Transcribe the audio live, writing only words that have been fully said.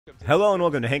Hello and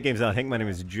welcome to Hank Games. Hank, my name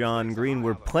is John Green.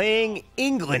 We're playing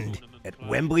England at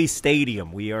Wembley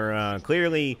Stadium. We are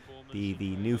clearly the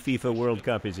new FIFA World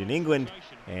Cup is in England,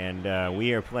 and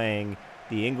we are playing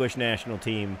the English national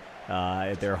team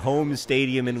at their home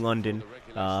stadium in London.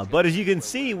 But as you can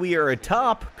see, we are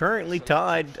currently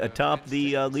tied atop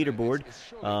the leaderboard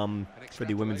for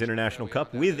the Women's International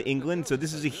Cup with England. So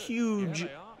this is a huge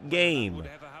game.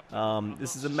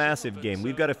 This is a massive game.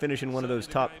 We've got to finish in one of those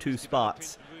top two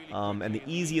spots. And the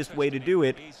easiest way to do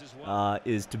it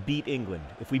is to beat England.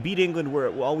 If we beat England,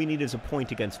 all we need is a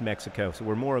point against Mexico, so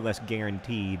we're more or less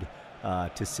guaranteed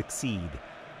to succeed.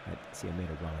 See, I made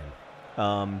a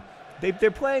rhyme.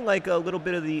 They're playing like a little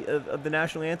bit of the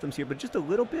national anthems here, but just a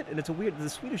little bit, and it's a weird. The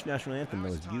Swedish national anthem though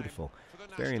is beautiful.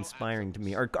 It's very inspiring to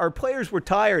me. Our players were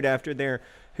tired after their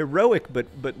heroic but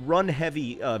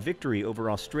run-heavy victory over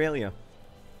Australia.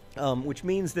 Which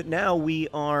means that now we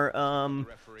are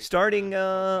starting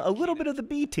a little bit of the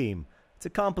B team. It's a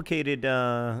complicated,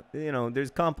 but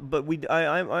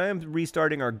I am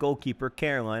restarting our goalkeeper,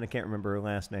 Caroline. I can't remember her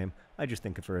last name. I just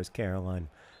think of her as Caroline.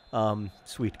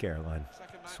 Sweet Caroline.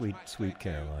 Sweet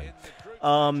Caroline.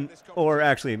 Or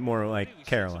actually more like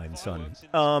Caroline's son.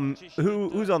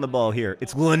 Who's on the ball here?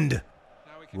 It's Lundson.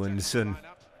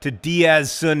 To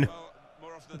Diazson.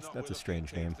 That's a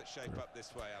strange name.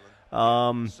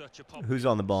 Who's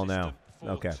on the ball now?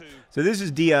 Okay, so this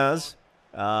is Diaz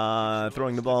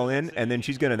throwing the ball in, and then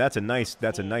she's gonna. That's a nice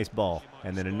ball,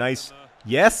 and then a nice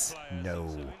yes, no,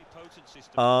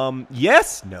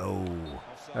 yes, no.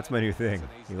 That's my new thing.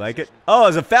 You like it? Oh,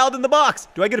 there's a foul in the box.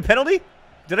 Do I get a penalty?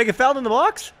 Did I get fouled in the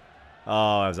box?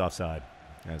 Oh, I was offside.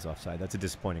 That's a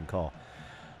disappointing call.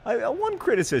 One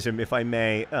criticism, if I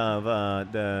may, of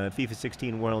the FIFA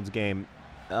 16 Worlds game.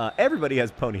 Everybody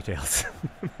has ponytails.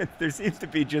 There seems to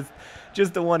be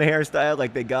just the one hairstyle.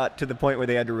 Like they got to the point where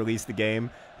they had to release the game,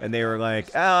 and they were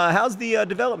like, "How's the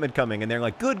development coming?" And they're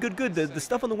like, "Good. The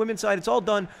stuff on the women's side, it's all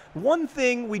done. One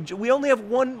thing, we only have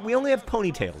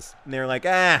ponytails." And they're like,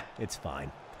 it's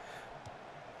fine."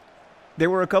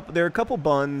 There are a couple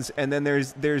buns, and then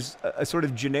there's a sort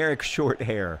of generic short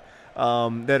hair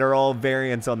that are all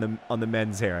variants on the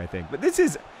men's hair, I think. But this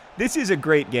is a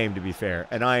great game, to be fair,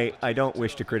 and I don't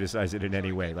wish to criticize it in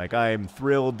any way. Like, I am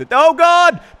thrilled that... Oh,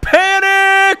 God!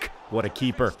 Panic! What a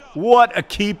keeper. What a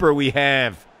keeper we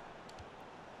have.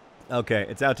 Okay,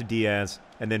 it's out to Diaz,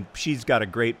 and then she's got a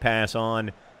great pass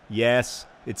on. Yes,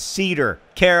 it's Cedar.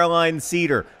 Caroline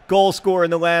Cedar. Goal scorer in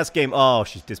the last game. Oh,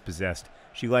 she's dispossessed.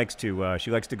 She likes to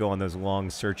go on those long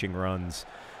searching runs.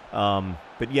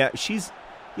 But, yeah, she's...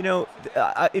 You know,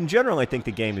 in general, I think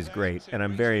the game is great, and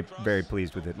I'm very, very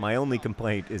pleased with it. My only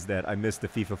complaint is that I missed the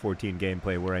FIFA 14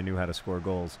 gameplay where I knew how to score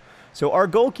goals. So our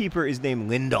goalkeeper is named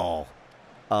Lindahl.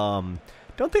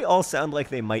 Don't they all sound like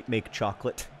they might make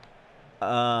chocolate?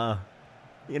 You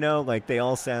know, like they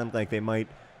all sound like they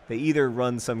either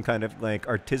run some kind of like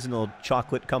artisanal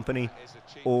chocolate company,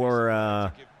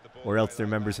 or else they're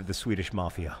members of the Swedish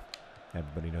mafia.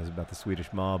 Everybody knows about the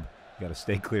Swedish mob. You got to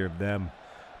stay clear of them.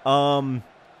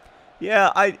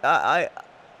 Yeah,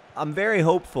 I'm very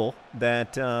hopeful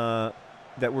that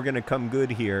that we're going to come good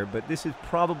here, but this is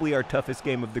probably our toughest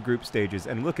game of the group stages.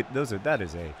 And look at that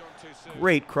is a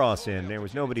great cross in. There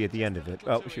was nobody at the end of it.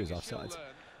 Oh, she was offsides.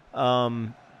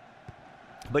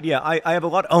 But yeah, I have a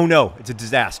lot. Oh no, it's a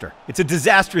disaster. It's a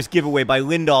disastrous giveaway by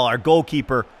Lindahl, our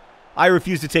goalkeeper. I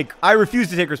refuse to take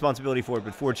responsibility for it,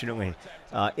 but fortunately,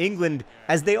 England,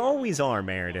 as they always are,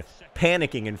 Meredith,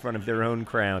 panicking in front of their own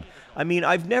crowd. I mean,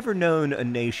 I've never known a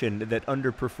nation that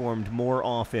underperformed more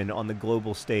often on the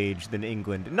global stage than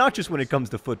England. Not just when it comes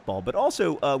to football, but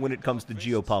also when it comes to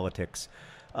geopolitics.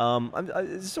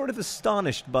 I'm sort of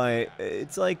astonished by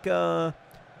it's like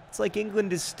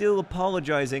England is still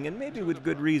apologizing, and maybe with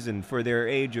good reason, for their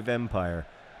age of empire.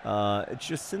 It's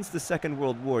just since the Second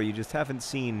World War, you just haven't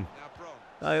seen...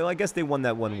 I guess they won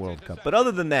that one World Cup. But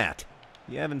other than that,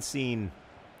 you haven't seen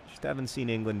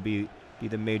England be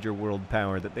the major world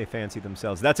power that they fancy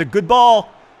themselves. That's a good ball!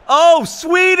 Oh,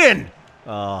 Sweden!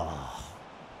 Oh.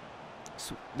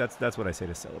 That's what I say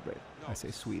to celebrate. I say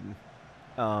Sweden.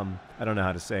 I don't know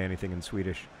how to say anything in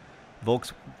Swedish. Nope,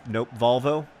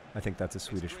 Volvo? I think that's a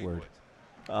Swedish word.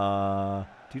 Do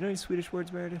you know any Swedish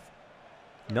words, Meredith?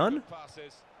 None?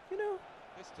 You know,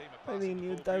 I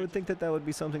mean, I would think that would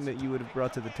be something that you would have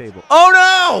brought to the table. Oh,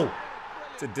 no!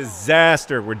 It's a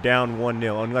disaster. We're down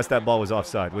 1-0, unless that ball was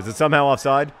offside. Was it somehow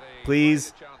offside?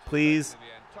 Please? Please?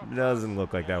 It doesn't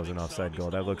look like that was an offside goal.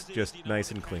 That looks just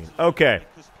nice and clean. Okay.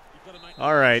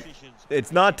 All right.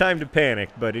 It's not time to panic,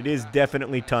 but it is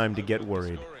definitely time to get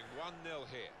worried.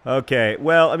 Okay,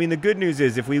 well, I mean, the good news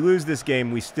is if we lose this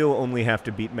game, we still only have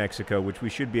to beat Mexico, which we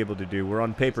should be able to do. We're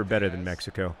on paper better than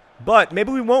Mexico. But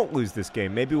maybe we won't lose this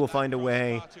game. Maybe we'll find a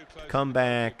way to come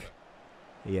back,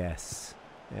 yes,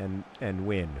 and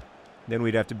win. Then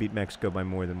we'd have to beat Mexico by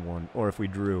more than one. Or if we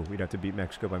drew, we'd have to beat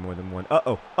Mexico by more than one.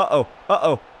 Uh-oh, uh-oh,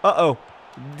 uh-oh, uh-oh.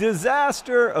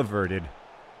 Disaster averted.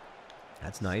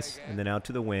 That's nice. And then out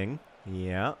to the wing.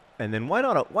 Yeah. And then why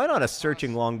not a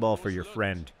searching long ball for your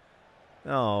friend?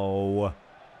 Oh.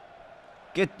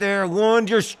 Get there, Lund.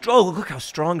 You're strong. Look how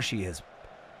strong she is.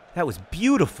 That was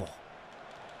beautiful.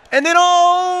 And then,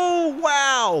 oh,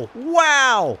 wow.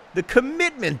 Wow. The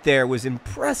commitment there was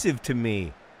impressive to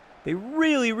me. They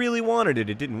really, really wanted it.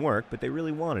 It didn't work, but they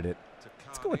really wanted it.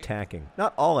 Let's go attacking.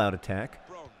 Not all-out attack.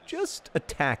 Just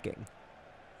attacking.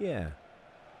 Yeah.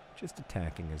 Just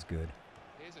attacking is good.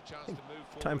 I think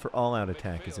time for all-out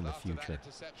attack is in the future.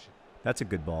 That's a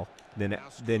good ball.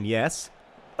 Then yes.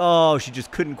 Oh, she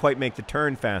just couldn't quite make the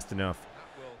turn fast enough.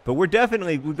 But we've got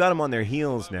them on their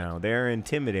heels now. They're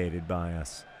intimidated by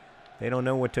us. They don't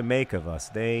know what to make of us.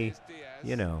 They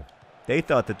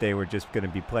thought that they were just going to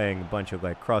be playing a bunch of,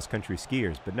 like, cross-country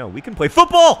skiers. But no, we can play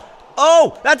football!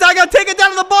 Oh, I got to take it down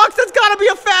to the box! That's got to be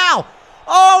a foul!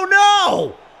 Oh,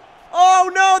 no!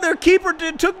 Oh, no, their keeper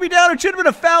took me down. It should have been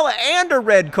a foul and a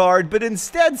red card, but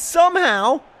instead,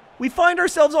 somehow, we find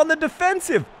ourselves on the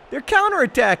defensive. They're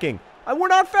counterattacking. We're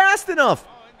not fast enough.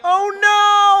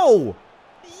 Oh, no!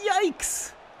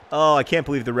 Yikes. Oh, I can't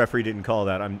believe the referee didn't call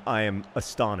that. I am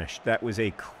astonished. That was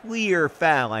a clear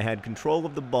foul. I had control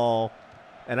of the ball,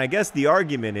 and I guess the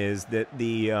argument is that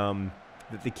the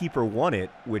keeper won it,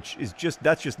 which is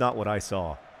that's just not what I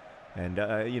saw. And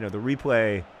the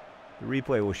replay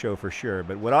will show for sure.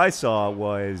 But what I saw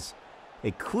was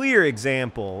a clear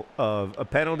example of a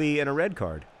penalty and a red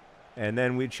card, and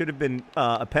then it should have been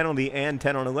a penalty and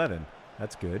 10 on 11.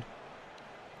 That's good.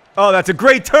 Oh, that's a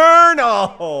great turn!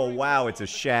 Oh, wow, it's a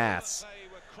shass.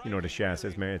 You know what a shass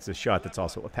is, man? It's a shot that's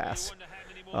also a pass.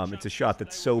 It's a shot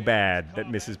that's so bad that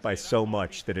misses by so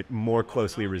much that it more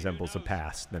closely resembles a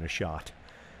pass than a shot.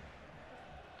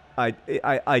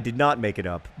 I did not make it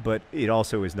up, but it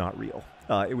also is not real.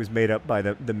 It was made up by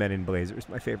the Men in Blazers,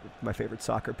 my favorite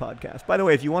soccer podcast. By the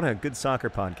way, if you want a good soccer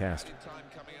podcast,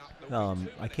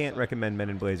 I can't recommend Men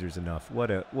in Blazers enough. What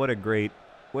a great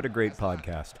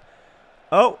podcast.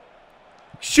 Oh,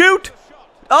 shoot!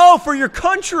 Oh, for your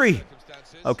country!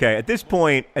 Okay, at this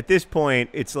point,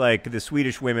 it's like the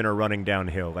Swedish women are running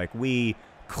downhill. Like, we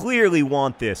clearly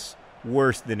want this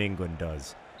worse than England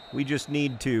does. We just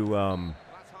need to, I'm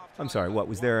sorry, what,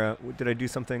 was there did I do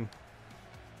something?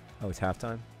 Oh, it's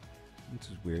halftime? This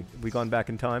is weird. Have we gone back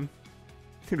in time?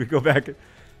 Did we go back? That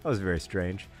was very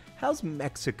strange. How's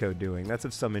Mexico doing? That's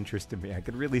of some interest to me. I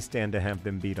could really stand to have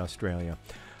them beat Australia.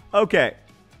 Okay.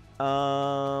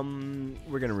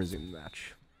 We're gonna resume the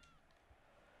match.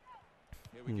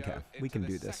 Okay, we can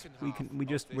do this.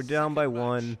 We're down by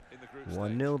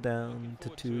 1-0 down to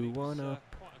 2-1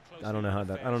 up. I don't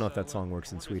know if that song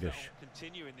works in Swedish.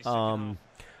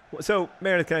 So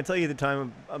Meredith, can I tell you the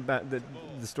time about the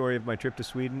story of my trip to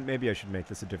Sweden? Maybe I should make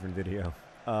this a different video,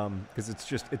 because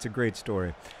it's a great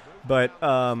story. But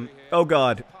oh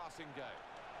god,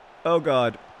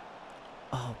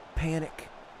 oh,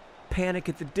 panic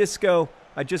at the disco.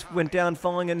 I just went down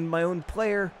falling in my own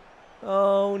player.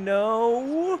 Oh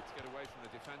no.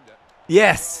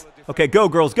 Yes. Okay, go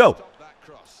girls, go.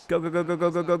 Go.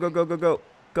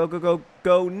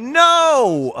 Go.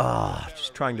 No!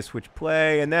 Just trying to switch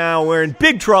play, and now we're in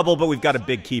big trouble, but we've got a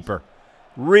big keeper.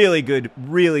 Really good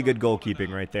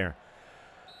goalkeeping right there.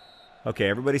 Okay,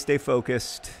 everybody stay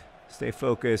focused. Stay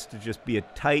focused. Just be a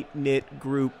tight-knit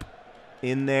group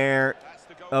in there.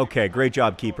 Okay, great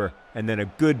job, keeper. And then a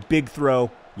good big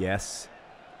throw. Yes.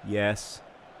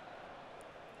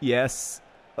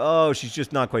 Oh, she's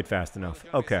just not quite fast enough.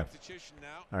 Okay.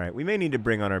 All right, we may need to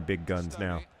bring on our big guns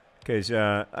now. Because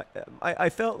I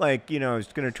felt like, I was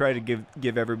going to try to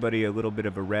give everybody a little bit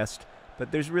of a rest.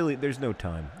 But there's no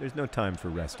time. There's no time for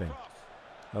resting.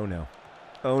 Oh,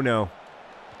 no.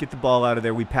 Get the ball out of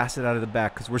there. We pass it out of the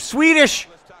back because we're Swedish.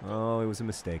 Oh, it was a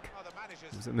mistake.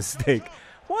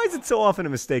 Why is it so often a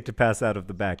mistake to pass out of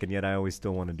the back, and yet I always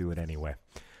still want to do it anyway?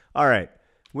 All right.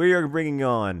 We are bringing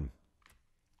on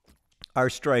our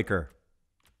striker.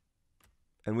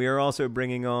 And we are also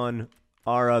bringing on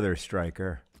our other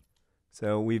striker.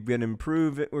 So we're going to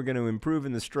improve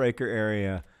in the striker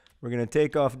area. We're going to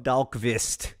take off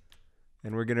Dahlqvist.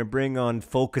 And we're going to bring on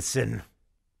Folkesson.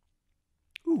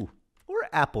 Ooh, or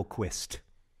Applequist.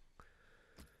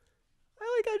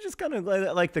 I just kind of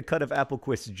like the cut of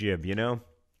Applequist's jib, It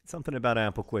Something about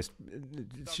Applequist.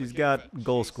 She's got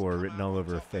goal scorer written all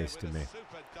over her face to me.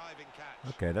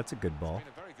 Okay, that's a good ball.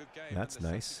 That's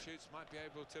nice.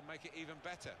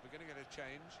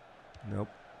 Nope.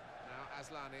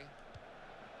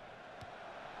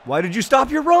 Why did you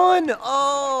stop your run?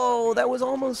 Oh, that was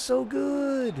almost so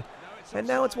good. And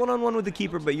now it's one-on-one with the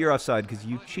keeper, but you're offside because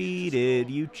you cheated.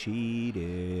 You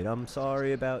cheated. I'm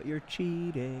sorry about your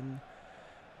cheating.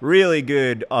 Really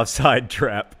good offside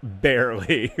trap,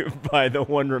 barely, by the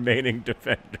one remaining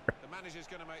defender.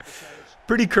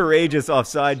 Pretty courageous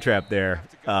offside trap there,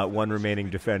 one remaining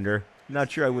defender.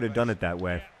 Not sure I would have done it that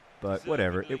way, but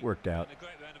whatever, it worked out.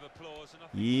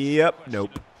 Yep,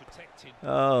 nope.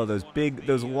 Oh,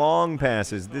 those long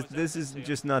passes. This is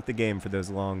just not the game for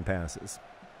those long passes.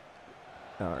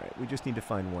 All right, we just need to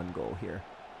find one goal here.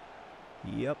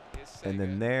 Yep, and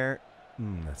then there.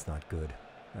 That's not good.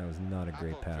 That was not a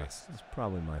great pass. It's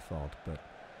probably my fault, but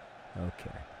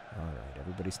okay. All right,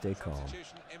 everybody stay calm.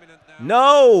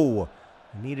 No!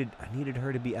 I needed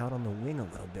her to be out on the wing a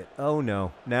little bit. Oh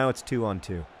no, now it's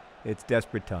 2-on-2. It's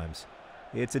desperate times.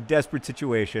 It's a desperate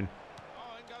situation.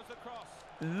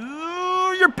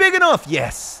 Ooh, you're big enough.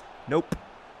 Yes. Nope.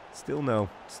 Still no.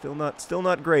 Still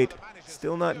not great.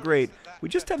 Still not great. We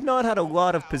just have not had a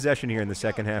lot of possession here in the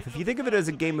second half. If you think of it as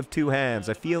a game of two halves,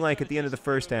 I feel like at the end of the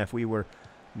first half we were...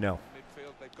 No.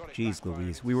 Jeez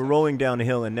Louise. We were rolling down a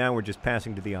hill and now we're just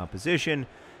passing to the opposition.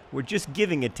 We're just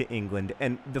giving it to England.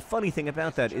 And the funny thing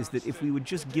about that is that if we would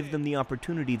just give them the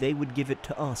opportunity, they would give it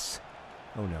to us.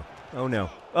 Oh no. Oh no.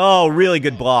 Oh, really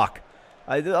good block.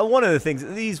 One of the things,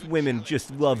 these women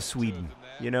just love Sweden.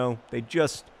 You know, they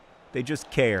just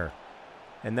care.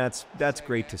 And that's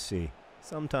great to see.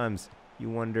 Sometimes you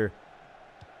wonder,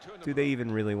 do they even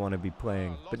really want to be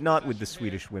playing? But not with the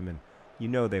Swedish women. You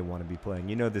know they want to be playing.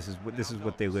 You know this is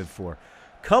what they live for.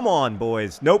 Come on,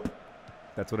 boys. Nope.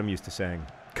 That's what I'm used to saying.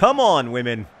 Come on,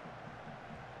 women.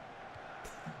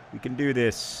 We can do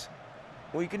this.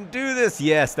 We can do this.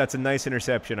 Yes, that's a nice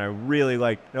interception. I really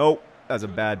like. Nope. That was a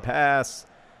bad pass.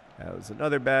 That was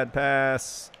another bad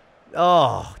pass.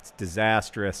 Oh, it's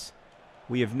disastrous.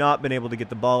 We have not been able to get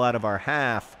the ball out of our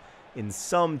half in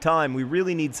some time. We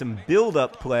really need some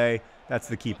build-up play. That's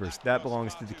the keeper's. That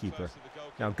belongs to the keeper.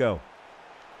 Now go.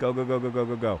 Go, go, go, go, go,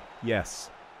 go, go. Yes.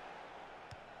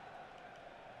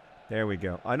 There we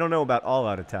go. I don't know about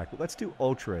all-out attack, but let's do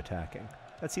ultra-attacking.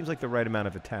 That seems like the right amount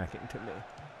of attacking to me.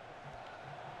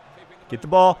 Get the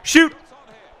ball. Shoot!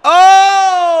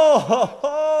 Oh!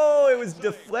 It was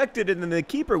deflected, and then the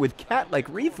keeper with cat-like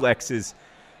reflexes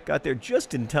got there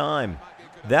just in time.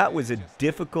 That was a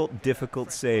difficult,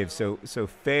 difficult save. So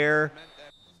fair.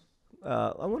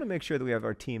 I want to make sure that we have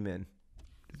our team in.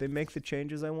 Did they make the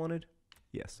changes I wanted?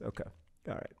 Yes. Okay.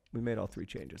 All right. We made all 3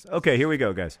 changes. Okay, here we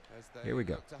go, guys. Here we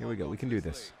go. Here we go. We can do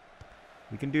this.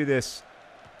 We can do this.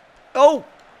 Oh!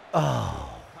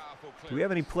 Oh! Do we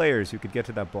have any players who could get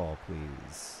to that ball,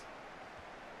 please?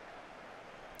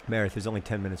 Meredith, there's only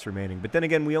 10 minutes remaining. But then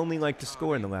again, we only like to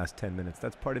score in the last 10 minutes.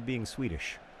 That's part of being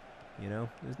Swedish. You know?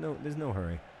 There's no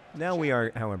hurry. Now we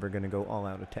are, however, going to go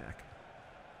all-out attack.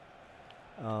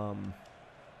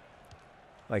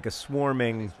 Like a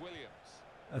swarming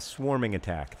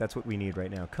attack. That's what we need right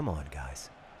now. Come on, guys.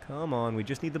 Come on. We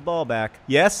just need the ball back.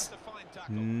 Yes?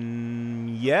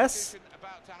 Yes?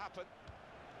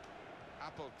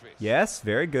 Yes,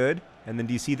 very good. And then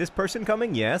do you see this person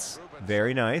coming? Yes.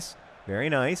 Very nice. Very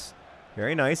nice.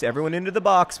 Very nice. Everyone into the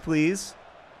box, please.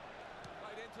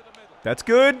 That's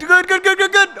good. Good, good, good,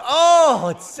 good, good. Oh,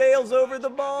 it sails over the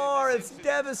bar. It's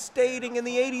devastating in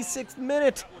the 86th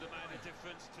minute.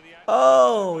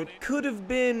 Oh, it could have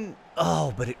been.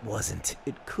 Oh, but it wasn't.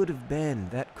 It could have been.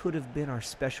 That could have been our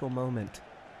special moment.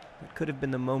 It could have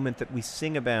been the moment that we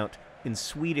sing about in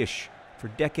Swedish for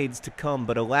decades to come,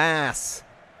 but alas.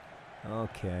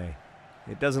 Okay.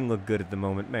 It doesn't look good at the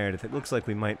moment, Meredith. It looks like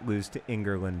we might lose to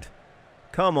England.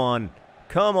 Come on.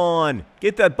 Come on.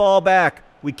 Get that ball back.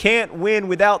 We can't win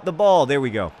without the ball. There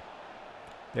we go.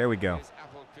 There we go.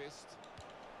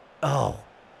 Oh.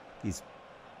 These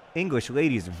English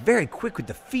ladies are very quick with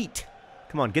the feet.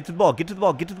 Come on, get to the ball, get to the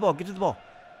ball, get to the ball, get to the ball.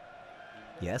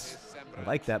 Yes, I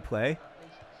like that play.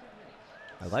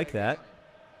 I like that.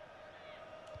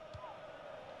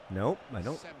 Nope,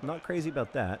 I'm not crazy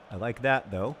about that. I like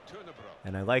that, though.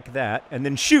 And I like that. And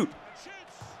then shoot.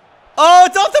 Oh,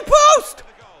 it's off the post!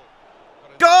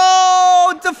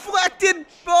 Go! Deflected!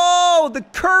 Oh, the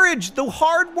courage, the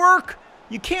hard work.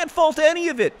 You can't fault any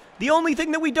of it. The only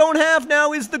thing that we don't have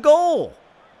now is the goal.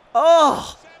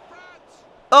 Oh!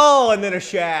 Oh, and then a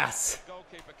shass.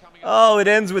 Oh, it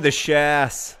ends with a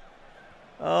shass.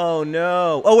 Oh,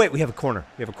 no. Oh, wait, we have a corner.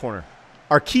 We have a corner.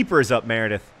 Our keeper is up,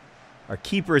 Meredith. Our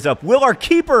keeper is up. Will our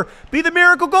keeper be the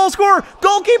miracle goal scorer?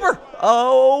 Goalkeeper!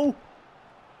 Oh!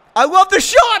 I love the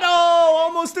shot! Oh,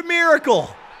 almost a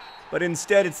miracle. But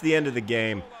instead, it's the end of the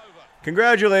game.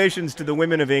 Congratulations to the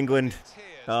women of England.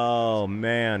 Oh,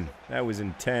 man. That was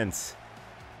intense.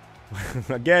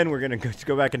 Again, we're going to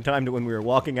go back in time to when we were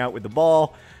walking out with the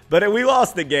ball. But we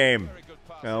lost the game.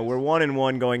 We're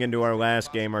 1-1 going into our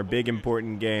last game, our big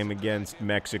important game against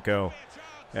Mexico.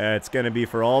 It's going to be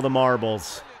for all the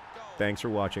marbles. Thanks for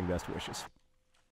watching. Best wishes.